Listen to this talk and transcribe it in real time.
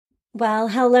Well,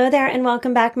 hello there and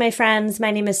welcome back, my friends.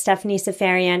 My name is Stephanie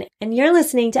Safarian, and you're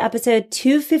listening to episode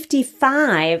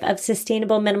 255 of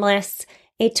Sustainable Minimalists,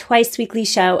 a twice weekly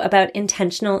show about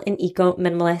intentional and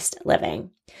eco-minimalist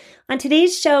living. On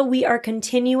today's show, we are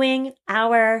continuing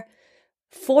our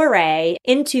foray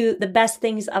into the best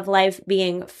things of life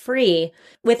being free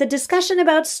with a discussion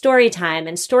about story time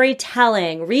and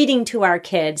storytelling, reading to our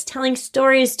kids, telling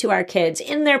stories to our kids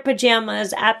in their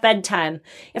pajamas at bedtime.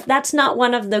 If that's not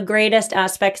one of the greatest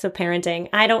aspects of parenting,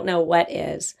 I don't know what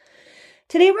is.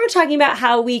 Today, we're talking about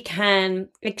how we can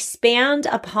expand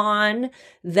upon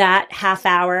that half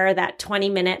hour, that 20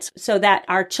 minutes, so that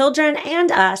our children and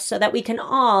us, so that we can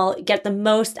all get the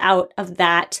most out of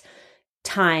that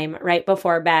time right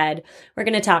before bed. We're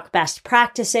going to talk best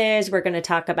practices. We're going to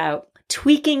talk about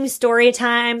tweaking story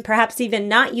time, perhaps even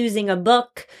not using a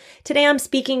book. Today I'm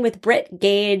speaking with Britt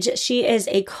Gage. She is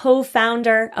a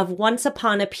co-founder of Once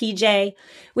Upon a PJ,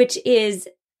 which is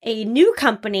a new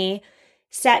company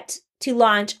set to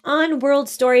launch on World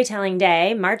Storytelling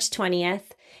Day, March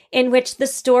 20th, in which the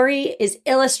story is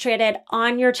illustrated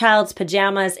on your child's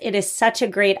pajamas. It is such a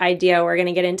great idea. We're going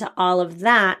to get into all of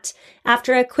that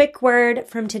after a quick word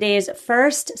from today's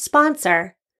first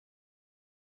sponsor.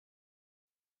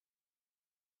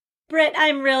 Britt,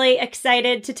 I'm really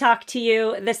excited to talk to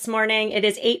you this morning. It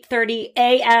is 8:30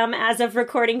 a.m. as of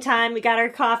recording time. We got our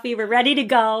coffee. We're ready to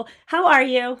go. How are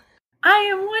you? I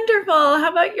am wonderful.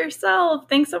 How about yourself?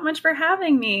 Thanks so much for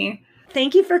having me.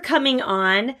 Thank you for coming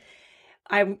on.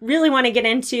 I really want to get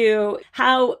into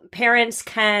how parents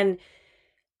can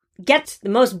get the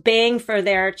most bang for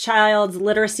their child's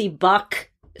literacy buck,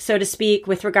 so to speak,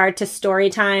 with regard to story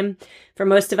time. For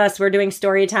most of us, we're doing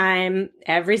story time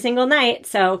every single night.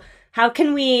 So how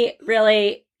can we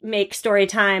really make story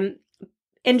time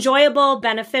enjoyable,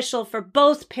 beneficial for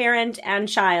both parent and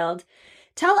child?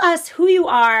 Tell us who you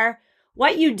are,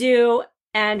 what you do,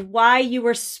 and why you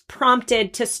were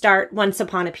prompted to start Once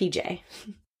Upon a PJ.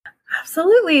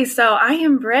 Absolutely. So I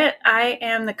am Britt. I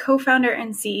am the co-founder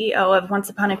and CEO of Once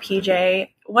Upon a PJ.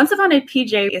 Once Upon a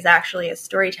PJ is actually a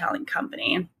storytelling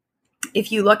company.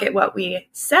 If you look at what we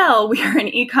sell, we are an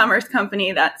e-commerce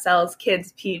company that sells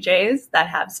kids' PJs that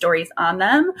have stories on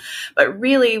them. But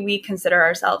really, we consider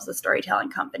ourselves a storytelling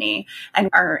company. And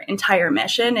our entire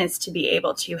mission is to be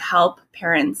able to help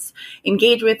parents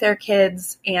engage with their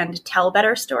kids and tell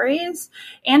better stories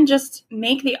and just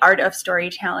make the art of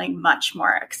storytelling much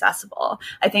more accessible.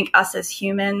 I think us as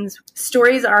humans,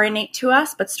 stories are innate to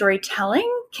us, but storytelling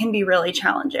can be really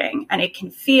challenging. And it can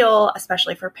feel,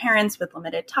 especially for parents with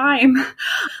limited time,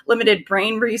 limited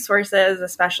brain resources,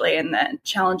 especially in the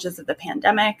challenges of the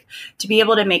pandemic, to be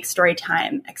able to make story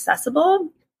time accessible.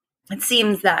 It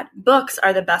seems that books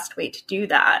are the best way to do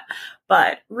that.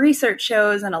 But research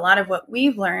shows, and a lot of what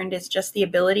we've learned is just the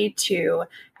ability to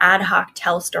ad hoc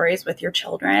tell stories with your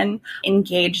children,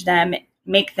 engage them,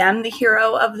 make them the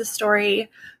hero of the story,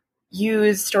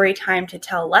 use story time to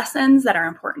tell lessons that are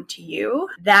important to you.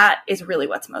 That is really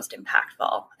what's most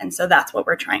impactful. And so that's what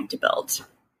we're trying to build.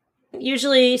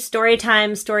 Usually story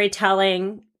time,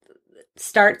 storytelling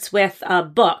starts with a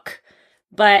book,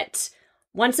 but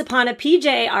Once Upon a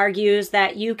PJ argues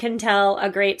that you can tell a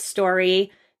great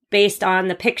story based on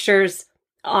the pictures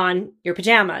on your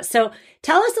pajamas. So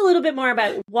tell us a little bit more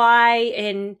about why,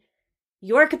 in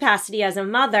your capacity as a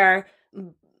mother,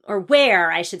 or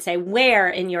where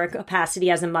in your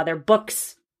capacity as a mother,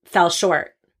 books fell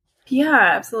short. Yeah,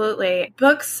 absolutely.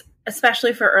 Books,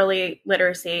 especially for early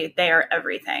literacy, they are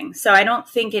everything. So I don't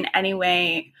think in any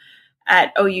way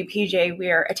at OUPJ we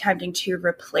are attempting to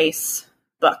replace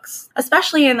books.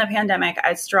 Especially in the pandemic,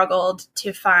 I struggled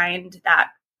to find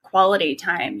that quality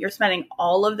time. You're spending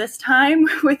all of this time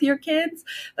with your kids,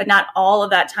 but not all of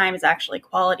that time is actually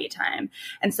quality time.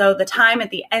 And so the time at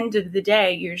the end of the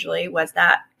day usually was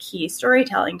that key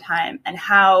storytelling time, and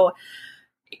how,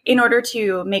 in order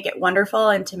to make it wonderful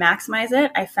and to maximize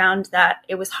it, I found that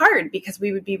it was hard because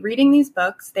we would be reading these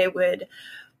books. They would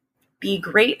be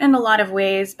great in a lot of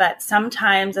ways, but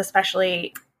sometimes,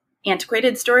 especially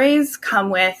antiquated stories,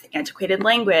 come with antiquated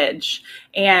language.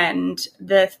 And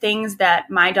the things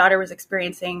that my daughter was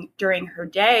experiencing during her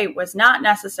day was not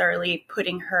necessarily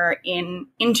putting her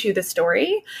into the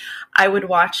story. I would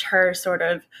watch her sort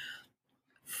of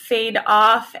fade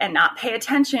off and not pay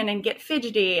attention and get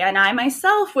fidgety. And I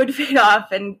myself would fade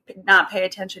off and not pay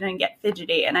attention and get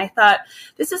fidgety. And I thought,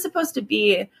 this is supposed to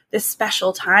be this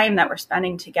special time that we're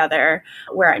spending together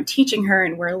where I'm teaching her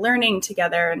and we're learning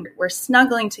together and we're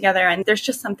snuggling together, and there's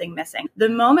just something missing. The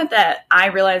moment that I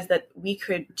realized that we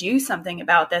could do something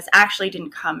about this actually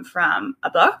didn't come from a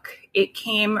book. It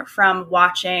came from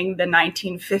watching the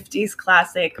 1950s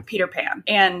classic Peter Pan.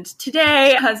 And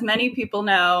today, as many people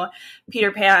know,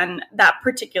 Peter Pan, that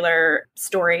particular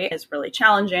story is really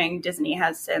challenging. Disney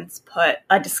has since put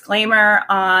a disclaimer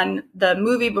on the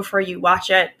movie before you watch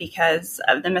it because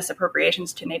of the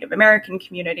misappropriations to Native American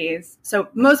communities. So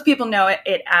most people know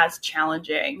it as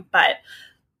challenging. But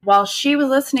while she was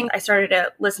listening, I started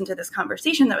to listen to this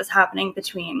conversation that was happening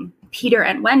between Peter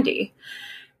and Wendy.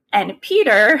 And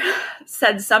Peter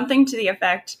said something to the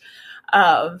effect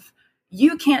of,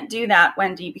 "You can't do that,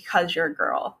 Wendy, because you're a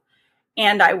girl."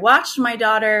 And I watched my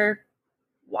daughter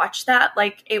watch that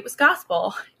like it was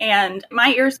gospel. And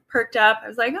my ears perked up. I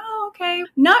was like, oh, okay.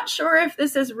 Not sure if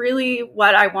this is really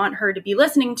what I want her to be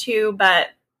listening to, but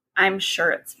I'm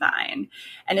sure it's fine.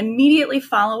 And immediately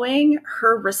following,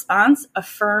 her response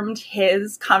affirmed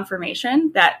his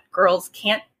confirmation that girls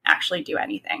can't actually do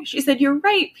anything. She said, "You're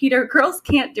right, Peter, girls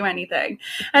can't do anything."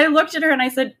 And I looked at her and I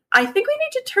said, "I think we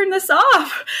need to turn this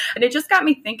off." And it just got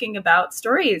me thinking about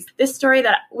stories. This story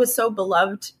that was so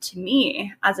beloved to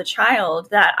me as a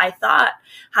child that I thought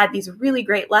had these really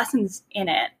great lessons in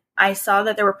it. I saw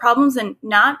that there were problems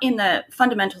not in the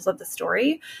fundamentals of the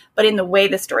story, but in the way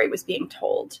the story was being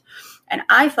told. And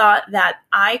I thought that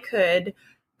I could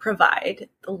provide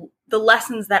the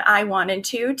lessons that I wanted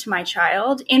to my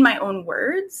child in my own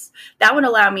words. That would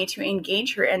allow me to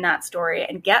engage her in that story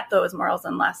and get those morals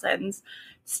and lessons,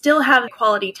 still have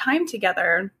quality time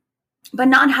together, but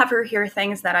not have her hear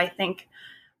things that I think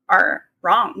are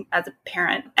wrong as a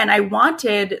parent. And I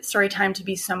wanted story time to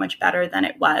be so much better than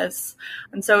it was.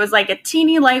 And so it was like a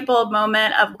teeny light bulb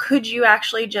moment of, could you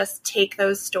actually just take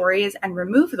those stories and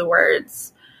remove the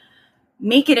words?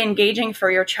 Make it engaging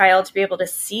for your child to be able to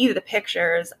see the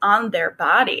pictures on their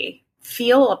body,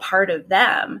 feel a part of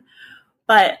them,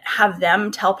 but have them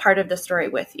tell part of the story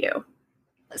with you.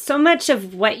 So much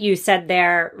of what you said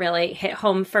there really hit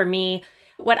home for me.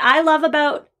 What I love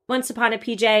about Once Upon a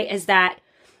PJ is that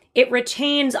it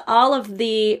retains all of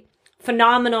the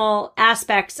phenomenal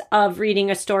aspects of reading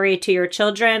a story to your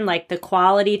children, like the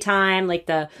quality time, like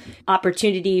the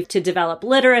opportunity to develop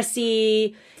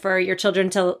literacy, for your children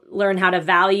to learn how to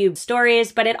value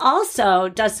stories. But it also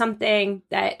does something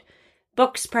that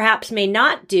books perhaps may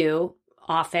not do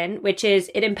often, which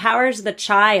is it empowers the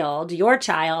child, your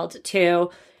child, to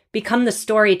become the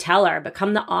storyteller,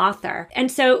 become the author.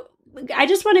 And so I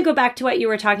just want to go back to what you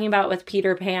were talking about with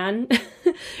Peter Pan,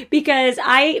 because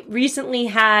I recently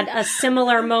had a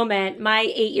similar moment. My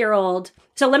 8-year-old.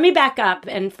 So let me back up.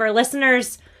 And for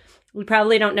listeners, you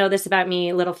probably don't know this about me.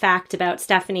 A little fact about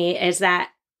Stephanie is that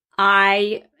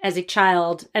I, as a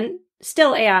child, and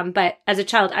still am, but as a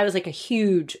child, I was like a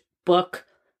huge book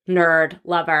nerd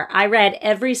lover. I read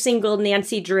every single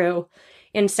Nancy Drew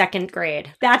in 2nd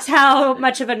grade. That's how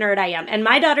much of a nerd I am. And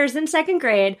my daughter's in 2nd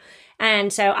grade.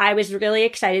 And so I was really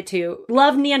excited to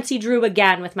love Nancy Drew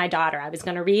again with my daughter. I was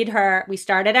going to read her. We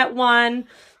started at 1,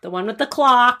 the one with the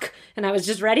clock, and I was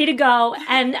just ready to go.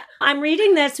 And I'm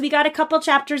reading this. We got a couple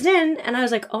chapters in, and I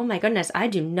was like, oh my goodness, I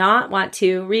do not want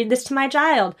to read this to my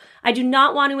child. I do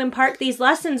not want to impart these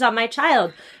lessons on my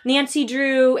child. Nancy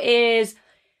Drew is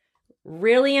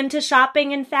really into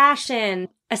shopping and fashion.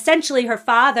 Essentially, her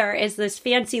father is this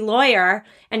fancy lawyer,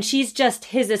 and she's just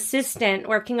his assistant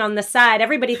working on the side.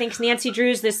 Everybody thinks Nancy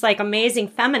Drew's this like amazing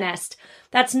feminist.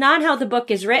 That's not how the book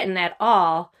is written at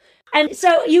all. And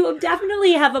so you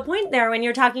definitely have a point there when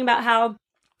you're talking about how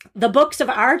the books of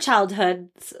our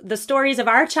childhoods, the stories of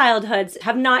our childhoods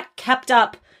have not kept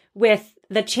up with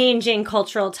the changing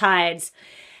cultural tides.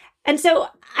 And so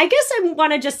I guess I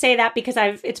want to just say that because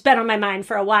it's been on my mind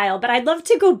for a while, but I'd love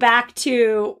to go back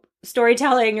to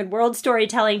Storytelling and World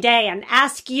Storytelling Day and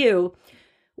ask you,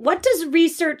 what does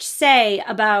research say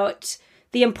about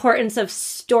the importance of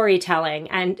storytelling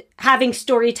and having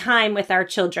story time with our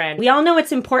children? We all know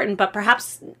it's important, but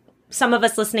perhaps some of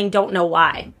us listening don't know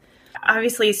why.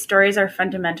 Obviously, stories are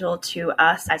fundamental to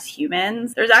us as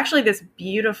humans. There's actually this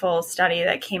beautiful study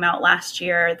that came out last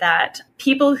year that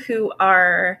people who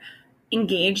are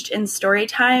engaged in story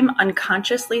time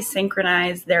unconsciously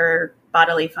synchronize their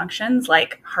bodily functions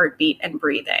like heartbeat and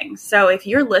breathing. So if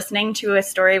you're listening to a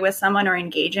story with someone or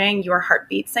engaging, your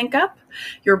heartbeat sync up,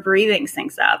 your breathing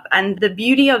syncs up. And the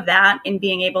beauty of that in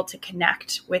being able to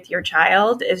connect with your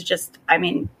child is just,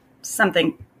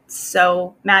 something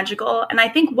so magical. And I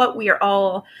think what we are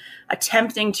all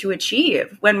attempting to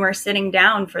achieve when we're sitting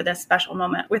down for this special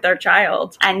moment with our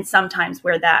child, and sometimes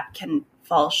where that can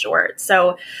fall short.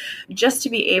 So just to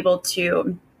be able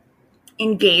to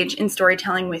engage in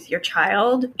storytelling with your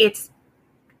child, it's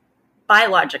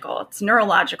biological, it's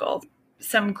neurological.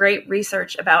 Some great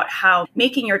research about how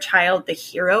making your child the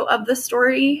hero of the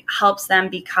story helps them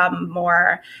become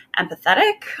more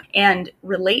empathetic and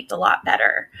relate a lot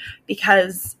better,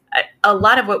 because a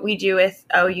lot of what we do with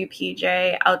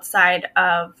OUPJ outside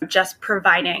of just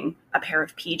providing a pair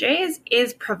of PJs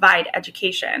is provide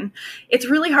education. It's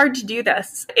really hard to do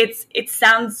this. It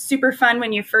sounds super fun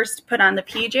when you first put on the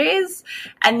PJs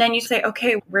and then you say,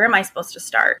 okay, where am I supposed to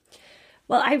start?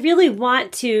 Well, I really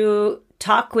want to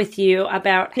talk with you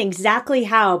about exactly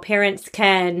how parents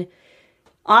can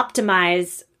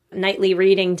optimize nightly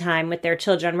reading time with their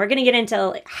children. We're going to get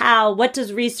into what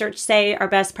does research say are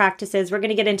best practices. We're going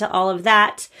to get into all of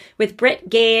that with Britt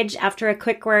Gage after a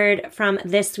quick word from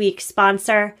this week's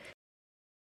sponsor.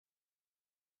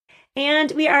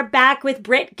 And we are back with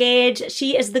Britt Gage.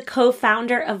 She is the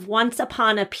co-founder of Once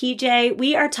Upon a PJ.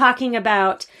 We are talking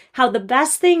about how the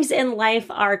best things in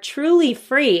life are truly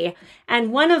free.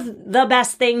 And one of the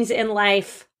best things in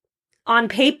life, on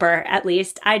paper at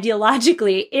least,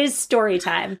 ideologically, is story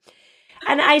time.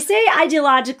 And I say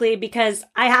ideologically because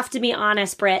I have to be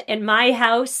honest, Britt. In my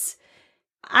house,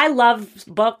 I love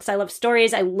books. I love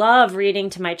stories. I love reading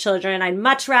to my children. I'd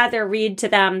much rather read to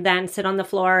them than sit on the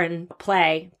floor and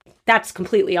play. That's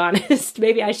completely honest.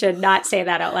 Maybe I should not say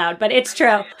that out loud, but it's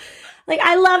true. Like,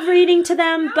 I love reading to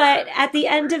them, but at the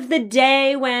end of the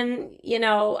day, when,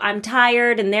 I'm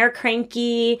tired and they're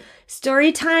cranky,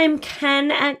 story time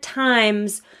can at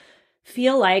times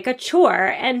feel like a chore.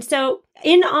 And so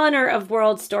in honor of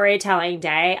World Storytelling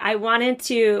Day, I wanted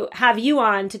to have you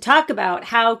on to talk about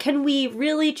how can we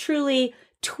really, truly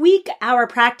tweak our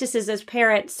practices as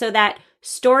parents so that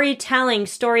story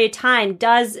time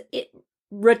does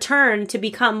return to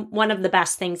become one of the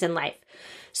best things in life.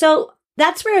 So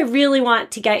that's where I really want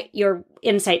to get your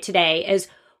insight today is,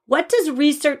 what does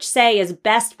research say is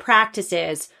best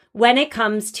practices when it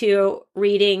comes to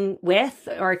reading with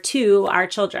or to our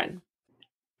children?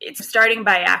 It's starting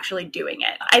by actually doing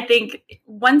it. I think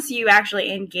once you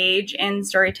actually engage in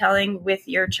storytelling with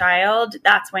your child,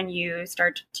 that's when you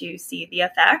start to see the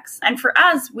effects. And for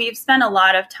us, we've spent a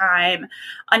lot of time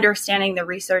understanding the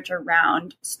research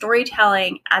around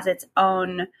storytelling as its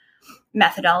own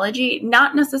methodology,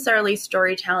 not necessarily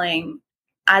storytelling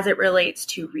as it relates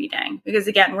to reading. Because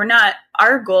again,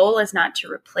 our goal is not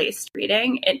to replace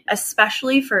reading,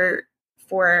 especially for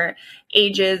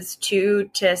ages 2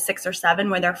 to 6 or 7,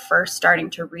 where they're first starting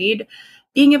to read.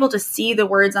 Being able to see the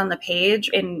words on the page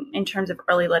in terms of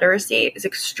early literacy is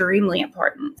extremely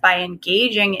important. By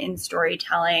engaging in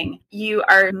storytelling, you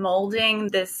are molding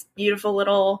this beautiful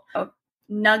little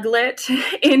nugget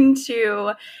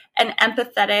into an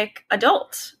empathetic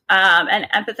adult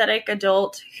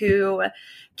who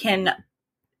can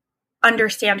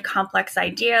understand complex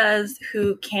ideas,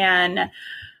 who can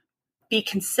be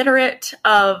considerate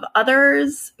of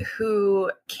others,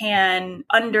 who can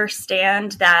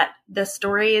understand that the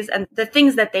stories and the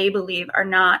things that they believe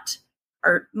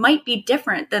might be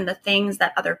different than the things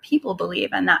that other people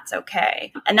believe, and that's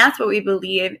okay. And that's what we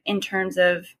believe in terms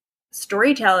of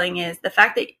storytelling, is the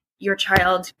fact that your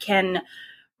child can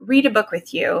read a book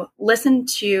with you, listen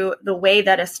to the way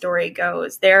that a story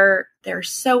goes. They're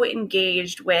so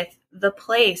engaged with the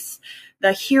place,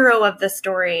 the hero of the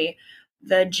story,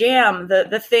 the jam,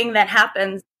 the thing that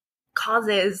happens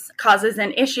causes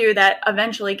an issue that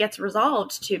eventually gets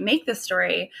resolved to make the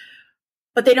story.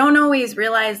 But they don't always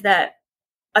realize that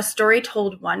a story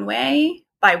told one way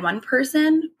by one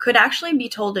person could actually be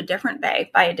told a different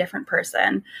way by a different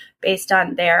person based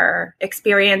on their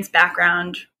experience,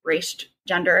 background, race,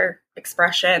 gender,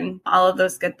 expression, all of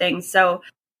those good things. So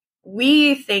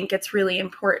we think it's really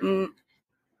important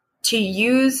to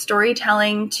use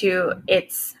storytelling to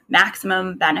its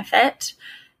maximum benefit,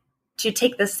 to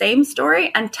take the same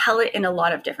story and tell it in a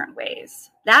lot of different ways.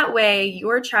 That way,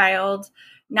 your child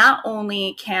not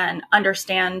only can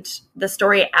understand the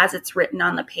story as it's written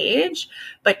on the page,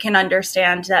 but can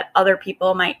understand that other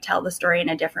people might tell the story in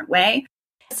a different way.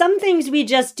 Some things we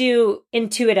just do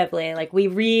intuitively, like we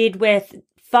read with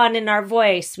fun in our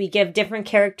voice. We give different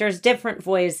characters different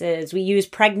voices. We use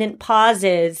pregnant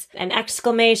pauses and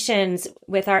exclamations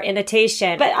with our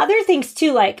annotation. But other things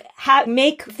too, like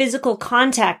make physical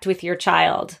contact with your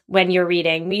child when you're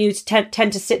reading. You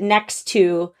tend to sit next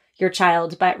to your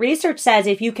child. But research says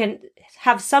if you can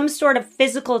have some sort of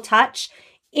physical touch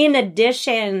in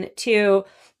addition to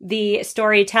the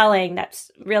storytelling. That's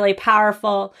really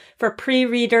powerful. For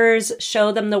pre-readers,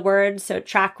 show them the words, so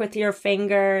track with your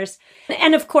fingers.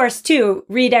 And of course, too,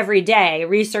 read every day.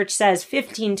 Research says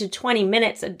 15 to 20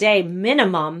 minutes a day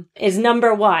minimum is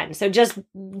number one. So just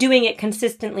doing it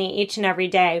consistently each and every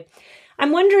day.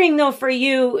 I'm wondering, though, for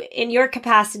you, in your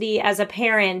capacity as a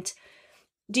parent,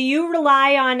 do you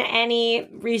rely on any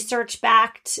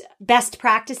research-backed best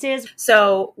practices?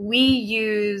 So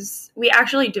we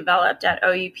actually developed at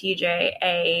OUPJ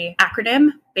a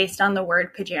acronym based on the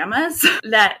word pajamas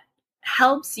that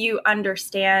helps you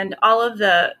understand all of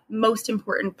the most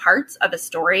important parts of a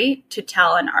story to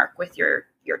tell an arc with your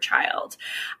child.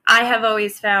 I have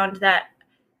always found that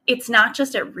it's not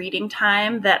just at reading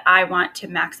time that I want to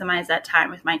maximize that time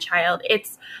with my child.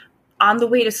 It's on the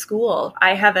way to school.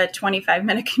 I have a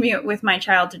 25-minute commute with my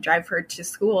child to drive her to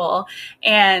school.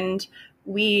 And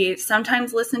we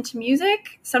sometimes listen to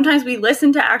music. Sometimes we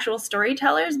listen to actual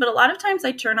storytellers, but a lot of times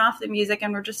I turn off the music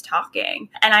and we're just talking.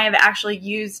 And I have actually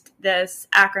used this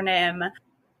acronym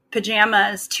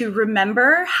pajamas to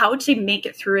remember how to make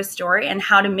it through a story and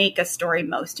how to make a story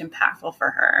most impactful for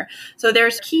her. So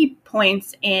there's key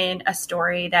points in a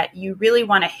story that you really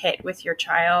want to hit with your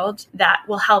child that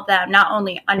will help them not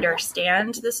only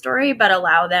understand the story, but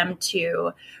allow them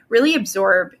to really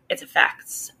absorb its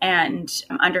effects and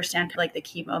understand like the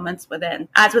key moments within.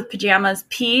 As with pajamas,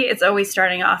 P, it's always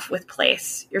starting off with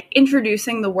place. You're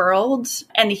introducing the world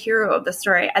and the hero of the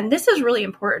story. And this is really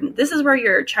important. This is where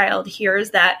your child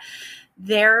hears that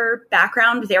their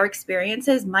background, their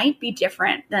experiences might be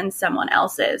different than someone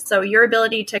else's. So your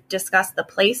ability to discuss the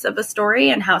place of a story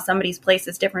and how somebody's place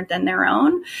is different than their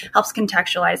own helps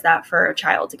contextualize that for a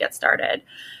child to get started.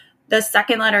 The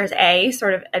second letter is A,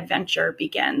 sort of adventure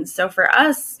begins. So for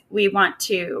us, we want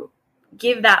to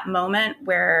give that moment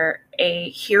where a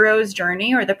hero's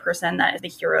journey or the person that is the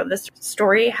hero of the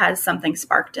story has something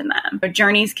sparked in them.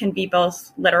 Journeys can be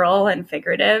both literal and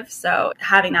figurative. So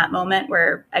having that moment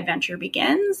where adventure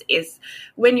begins is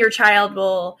when your child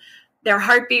their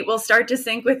heartbeat will start to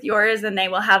sync with yours and they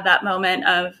will have that moment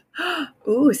of,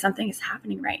 ooh, something is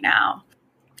happening right now.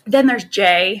 Then there's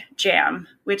J, jam,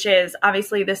 which is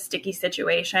obviously this sticky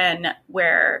situation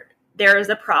where there is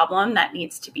a problem that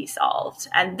needs to be solved.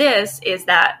 And this is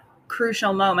that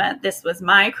crucial moment. This was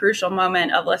my crucial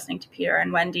moment of listening to Peter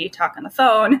and Wendy talk on the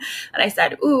phone. And I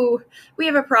said, ooh, we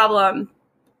have a problem.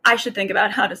 I should think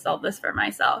about how to solve this for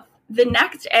myself. The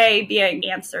next A being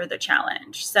answer the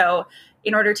challenge. So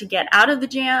in order to get out of the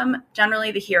jam,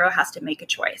 generally the hero has to make a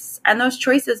choice. And those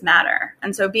choices matter.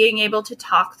 And so being able to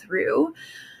talk through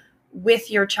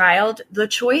with your child the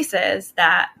choices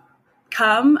that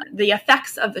come, the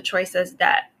effects of the choices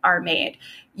that are made.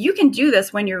 You can do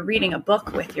this when you're reading a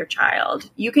book with your child.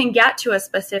 You can get to a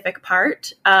specific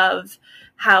part of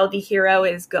how the hero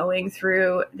is going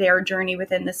through their journey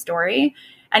within the story.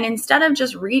 And instead of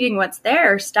just reading what's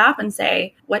there, stop and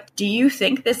say, what do you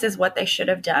think this is what they should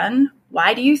have done?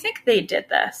 Why do you think they did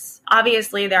this?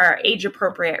 Obviously, there are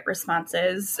age-appropriate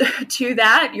responses to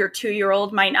that. Your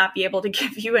 2-year-old might not be able to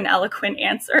give you an eloquent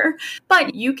answer,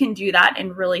 but you can do that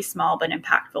in really small but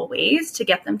impactful ways to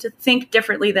get them to think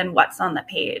differently than what's on the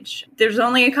page. There's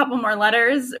only a couple more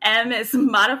letters. M is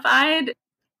modified.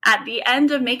 At the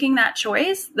end of making that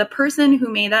choice, the person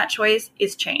who made that choice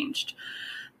is changed.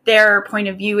 Their point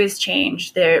of view is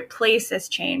changed. Their place is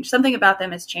changed. Something about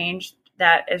them has changed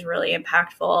that is really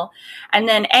impactful. And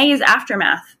then A is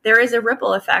aftermath. There is a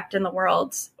ripple effect in the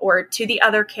world or to the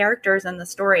other characters in the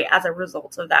story as a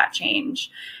result of that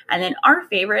change. And then our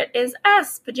favorite is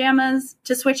S, pajamas,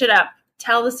 to switch it up.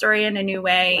 Tell the story in a new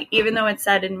way. Even though it's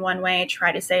said in one way,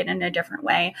 try to say it in a different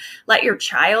way. Let your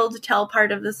child tell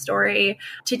part of the story.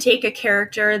 To take a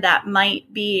character that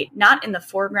might be not in the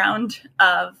foreground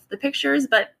of the pictures,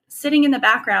 but sitting in the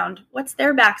background. What's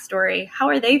their backstory? How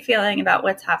are they feeling about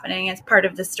what's happening as part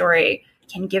of the story?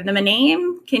 Can you give them a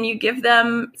name? Can you give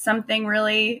them something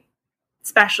really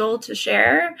special to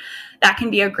share? That can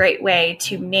be a great way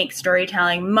to make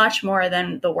storytelling much more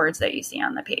than the words that you see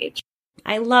on the page.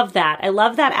 I love that. I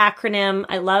love that acronym.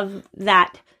 I love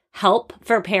that help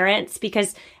for parents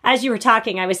because as you were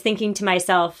talking, I was thinking to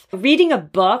myself, reading a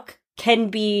book can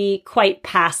be quite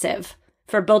passive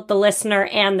for both the listener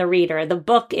and the reader. The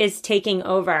book is taking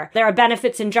over. There are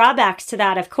benefits and drawbacks to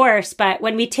that, of course, but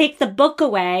when we take the book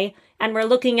away and we're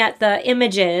looking at the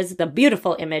images, the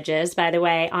beautiful images, by the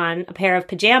way, on a pair of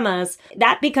pajamas,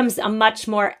 that becomes a much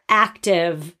more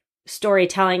active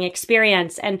storytelling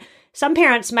experience. And some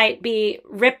parents might be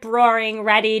rip-roaring,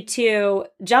 ready to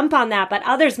jump on that, but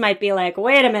others might be like,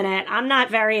 wait a minute, I'm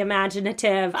not very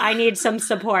imaginative. I need some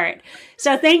support.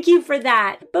 So thank you for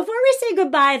that. Before we say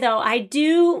goodbye, though, I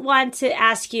do want to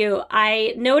ask you,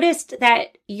 I noticed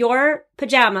that your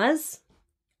pajamas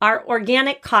are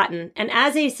organic cotton. And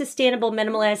as a sustainable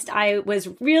minimalist, I was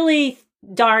really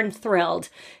darn thrilled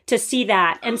to see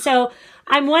that. And so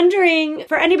I'm wondering,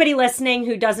 for anybody listening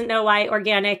who doesn't know why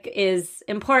organic is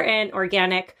important,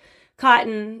 organic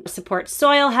cotton supports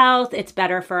soil health. It's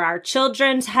better for our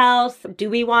children's health. Do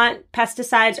we want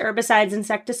pesticides, herbicides,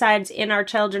 insecticides in our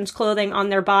children's clothing on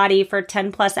their body for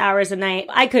 10 plus hours a night?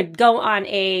 I could go on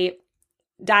a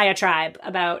diatribe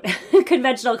about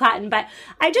conventional cotton, but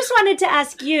I just wanted to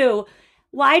ask you,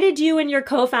 why did you and your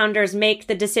co-founders make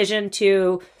the decision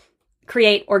to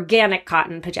create organic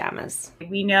cotton pajamas?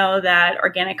 We know that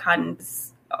organic cotton is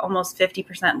almost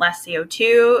 50% less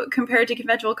CO2 compared to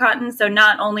conventional cotton. So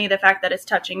not only the fact that it's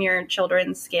touching your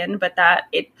children's skin, but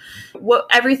that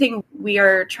everything we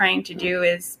are trying to do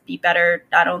is be better,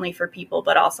 not only for people,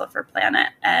 but also for planet.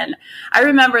 And I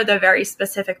remember the very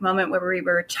specific moment where we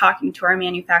were talking to our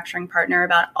manufacturing partner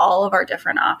about all of our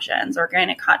different options,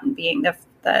 organic cotton being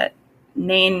the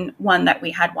main one that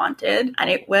we had wanted, and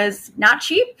it was not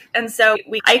cheap. And so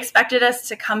I expected us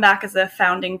to come back as a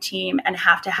founding team and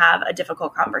have to have a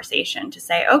difficult conversation to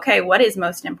say, okay, what is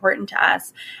most important to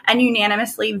us? And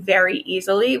unanimously, very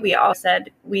easily, we all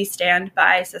said we stand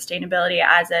by sustainability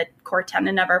as a core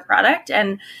tenet of our product.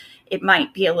 And it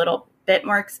might be a little bit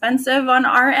more expensive on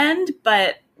our end,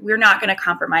 but we're not going to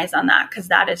compromise on that because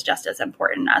that is just as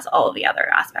important as all of the other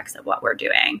aspects of what we're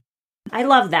doing. I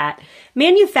love that.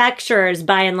 Manufacturers,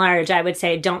 by and large, I would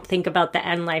say, don't think about the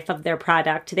end life of their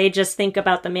product. They just think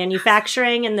about the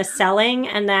manufacturing and the selling,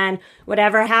 and then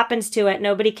whatever happens to it,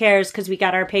 nobody cares because we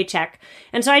got our paycheck.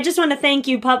 And so I just want to thank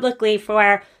you publicly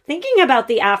for thinking about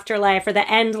the afterlife or the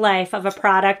end life of a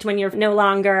product when you're no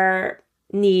longer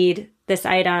need this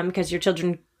item because your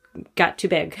children got too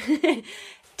big.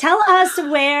 Tell us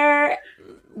where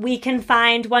we can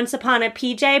find Once Upon a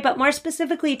PJ, but more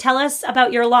specifically, tell us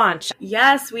about your launch.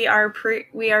 Yes, we are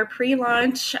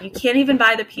pre-launch. You can't even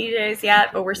buy the PJs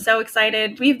yet, but we're so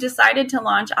excited. We've decided to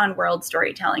launch on World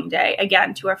Storytelling Day,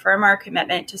 again, to affirm our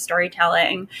commitment to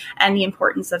storytelling and the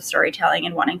importance of storytelling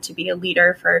and wanting to be a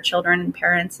leader for children and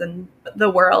parents and the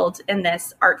world in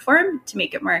this art form to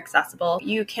make it more accessible.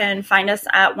 You can find us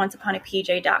at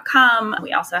onceuponapj.com.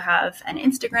 We also have an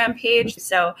Instagram page.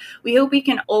 So we hope we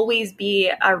can always be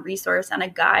a resource and a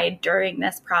guide during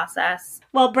this process.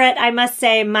 Well, Britt, I must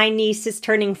say my niece is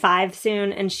turning 5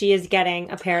 soon and she is getting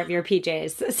a pair of your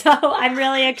PJs. So I'm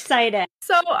really excited.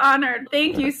 So honored.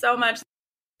 Thank you so much.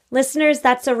 Listeners,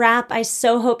 that's a wrap. I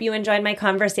so hope you enjoyed my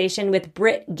conversation with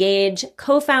Britt Gage,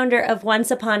 co-founder of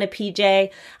Once Upon a PJ.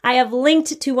 I have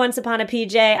linked to Once Upon a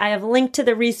PJ. I have linked to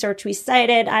the research we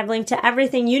cited. I've linked to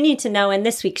everything you need to know in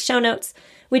this week's show notes,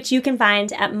 which you can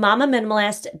find at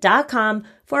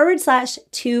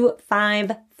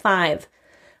mamaminimalist.com/255.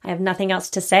 I have nothing else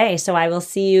to say, so I will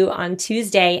see you on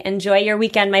Tuesday. Enjoy your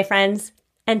weekend, my friends,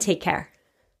 and take care.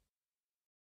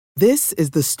 This is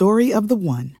the story of the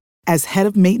one. As head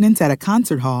of maintenance at a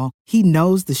concert hall, he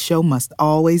knows the show must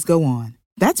always go on.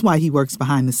 That's why he works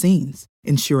behind the scenes,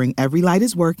 ensuring every light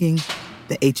is working,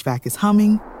 the HVAC is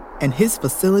humming, and his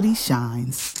facility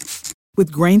shines.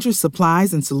 With Grainger's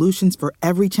supplies and solutions for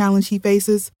every challenge he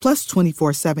faces, plus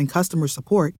 24/7 customer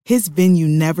support, his venue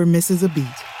never misses a beat.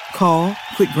 Call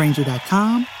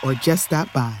quickgrainger.com or just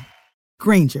stop by.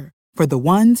 Grainger, for the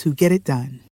ones who get it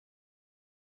done.